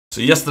So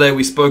yesterday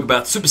we spoke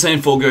about Super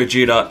Saiyan 4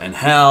 Gogeta and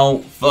how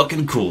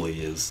fucking cool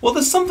he is. Well,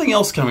 there's something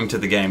else coming to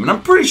the game, and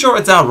I'm pretty sure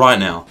it's out right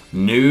now.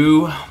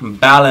 New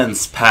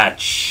balance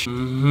patch.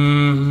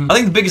 I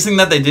think the biggest thing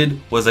that they did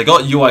was they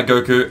got UI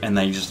Goku and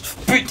they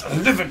just beat the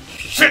living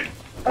shit.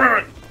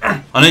 I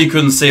know you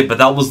couldn't see it, but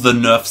that was the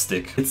Nerf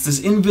stick. It's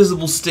this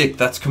invisible stick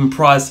that's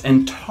comprised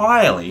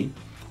entirely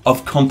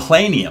of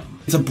Complanium.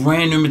 It's a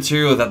brand new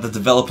material that the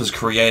developers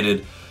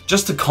created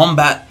just to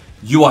combat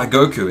UI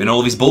Goku and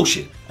all of his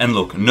bullshit. And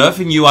look,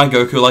 nerfing UI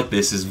Goku like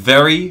this is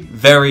very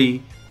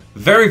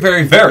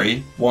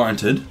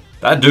warranted.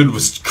 That dude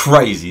was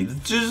crazy.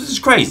 It's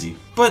crazy.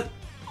 But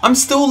I'm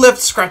still left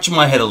scratching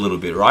my head a little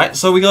bit, right?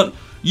 So we got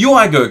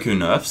UI Goku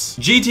nerfs,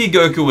 GT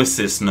Goku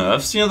assist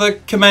nerfs, you know, the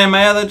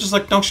Kamehameha that just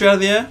like knocks you out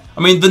of the air?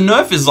 I mean, the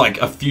nerf is like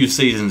a few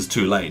seasons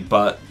too late,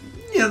 but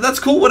yeah, that's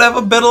cool,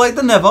 whatever, better late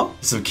than never.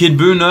 Some Kid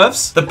Buu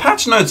nerfs. The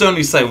patch notes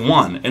only say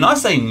 1, and I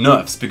say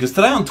nerfs because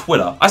today on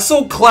Twitter, I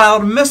saw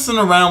Cloud messing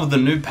around with the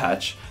new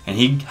patch, and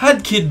he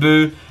had Kid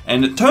Buu,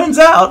 and it turns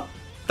out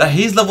that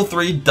his level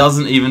 3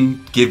 doesn't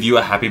even give you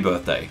a happy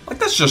birthday. Like,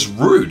 that's just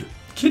rude.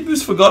 Kid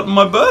Buu's forgotten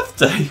my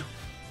birthday.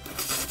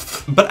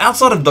 But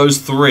outside of those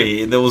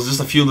 3, there was just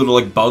a few little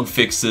like bug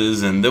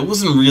fixes, and there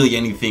wasn't really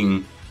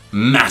anything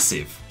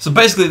massive. So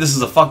basically this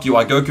is a fuck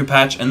UI Goku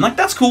patch, and like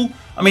that's cool.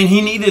 I mean,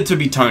 he needed to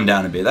be toned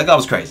down a bit. That guy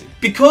was crazy.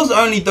 Because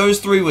only those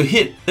 3 were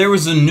hit, there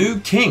is a new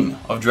king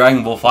of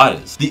Dragon Ball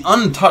FighterZ. The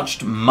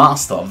untouched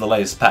master of the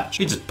latest patch.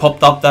 He just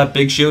popped up that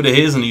big shield of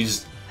his and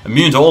he's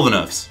immune to all the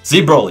nerfs.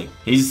 BROLY.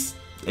 He's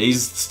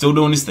still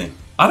doing his thing.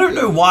 I don't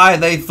know why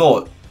they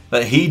thought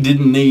that he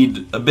didn't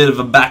need a bit of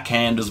a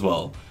backhand as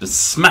well.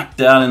 Just smack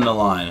down in the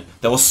line.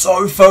 They were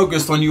so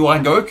focused on UI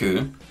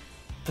Goku,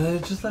 they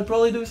just let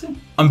BROLY do his thing.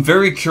 I'm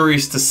very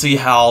curious to see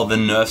how the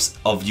nerfs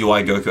of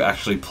UI Goku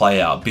actually play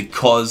out,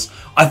 because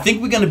I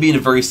think we're going to be in a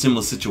very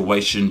similar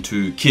situation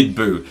to Kid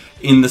Buu,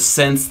 in the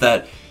sense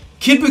that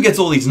Kid Buu gets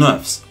all these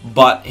nerfs,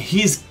 but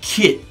his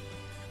kit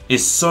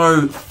is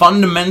so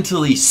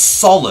fundamentally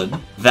solid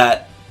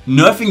that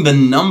nerfing the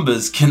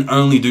numbers can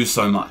only do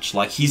so much.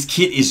 Like, his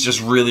kit is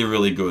just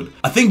really good.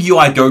 I think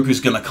UI Goku's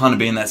gonna kind of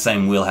be in that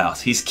same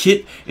wheelhouse. His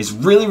kit is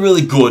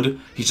really good.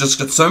 He's just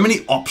got so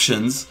many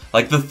options.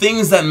 Like, the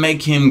things that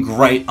make him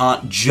great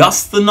aren't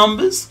just the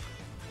numbers.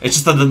 It's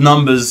just that the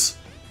numbers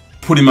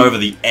put him over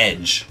the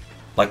edge,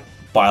 like,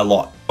 by a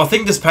lot. I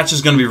think this patch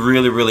is gonna be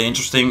really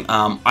interesting.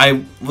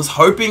 I was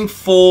hoping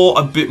for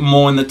a bit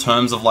more in the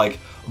terms of, like,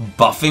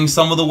 buffing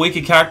some of the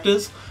weaker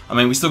characters. I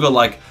mean, we still got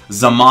like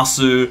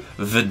Zamasu,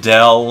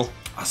 Videl.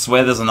 I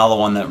swear there's another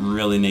one that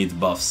really needs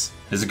buffs.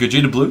 Is it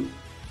Gogeta Blue?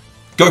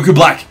 Goku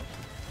Black!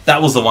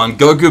 That was the one.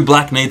 Goku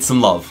Black needs some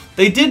love.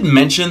 They did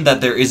mention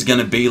that there is going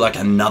to be like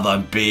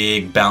another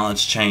big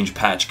balance change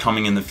patch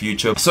coming in the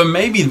future. So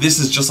maybe this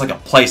is just like a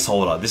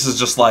placeholder. This is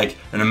just like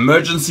an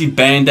emergency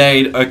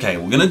band-aid. Okay,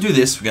 we're going to do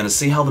this. We're going to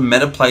see how the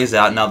meta plays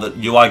out now that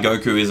UI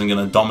Goku isn't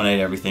going to dominate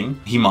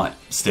everything. He might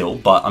still,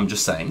 but I'm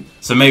just saying.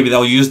 So maybe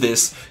they'll use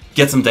this,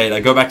 get some data,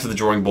 go back to the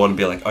drawing board and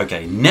be like,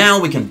 okay, now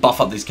we can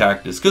buff up these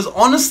characters. Because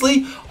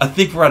honestly, I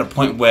think we're at a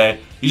point where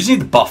you just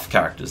need to buff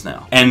characters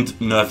now. And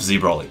nerf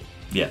BROLY.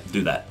 Yeah,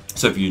 do that.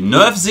 So if you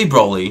nerf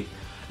BROLY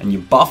and you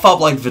buff up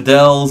like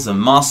Videl,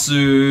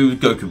 Zamasu,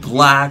 Goku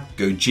Black,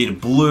 Gogeta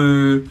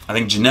Blue, I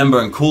think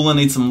Janemba and Cooler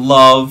need some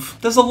love.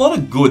 There's a lot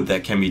of good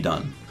that can be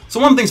done.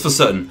 So one thing's for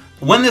certain,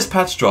 when this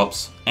patch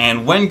drops,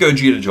 and when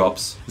Gogeta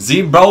drops,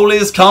 BROLY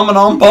is coming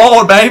on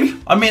board, baby!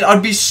 I mean,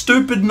 I'd be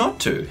stupid not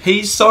to.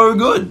 He's so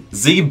good.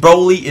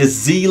 BROLY is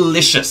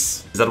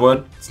Z-licious. Is that a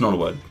word? It's not a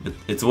word.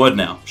 It's a word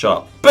now. Shut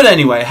up. But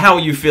anyway, how are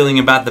you feeling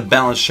about the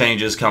balance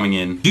changes coming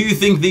in? Do you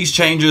think these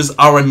changes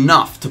are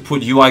enough to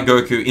put UI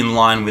Goku in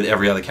line with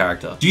every other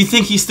character? Do you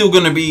think he's still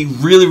going to be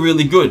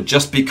really good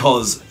just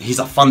because he's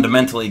a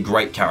fundamentally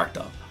great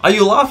character? Are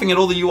you laughing at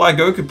all the UI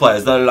Goku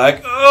players that are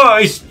like, oh,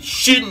 he's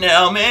shit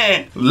now,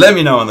 man? Let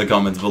me know in the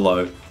comments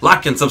below.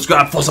 Like and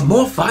subscribe for some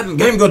more fighting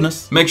game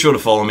goodness. Make sure to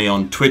follow me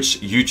on Twitch,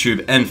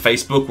 YouTube, and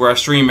Facebook, where I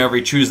stream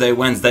every Tuesday,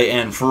 Wednesday,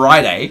 and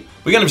Friday.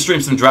 We're going to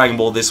stream some Dragon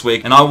Ball this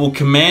week, and I will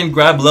command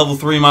grab level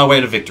 3 my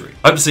way to victory.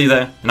 Hope to see you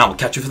there, and I will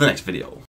catch you for the next video.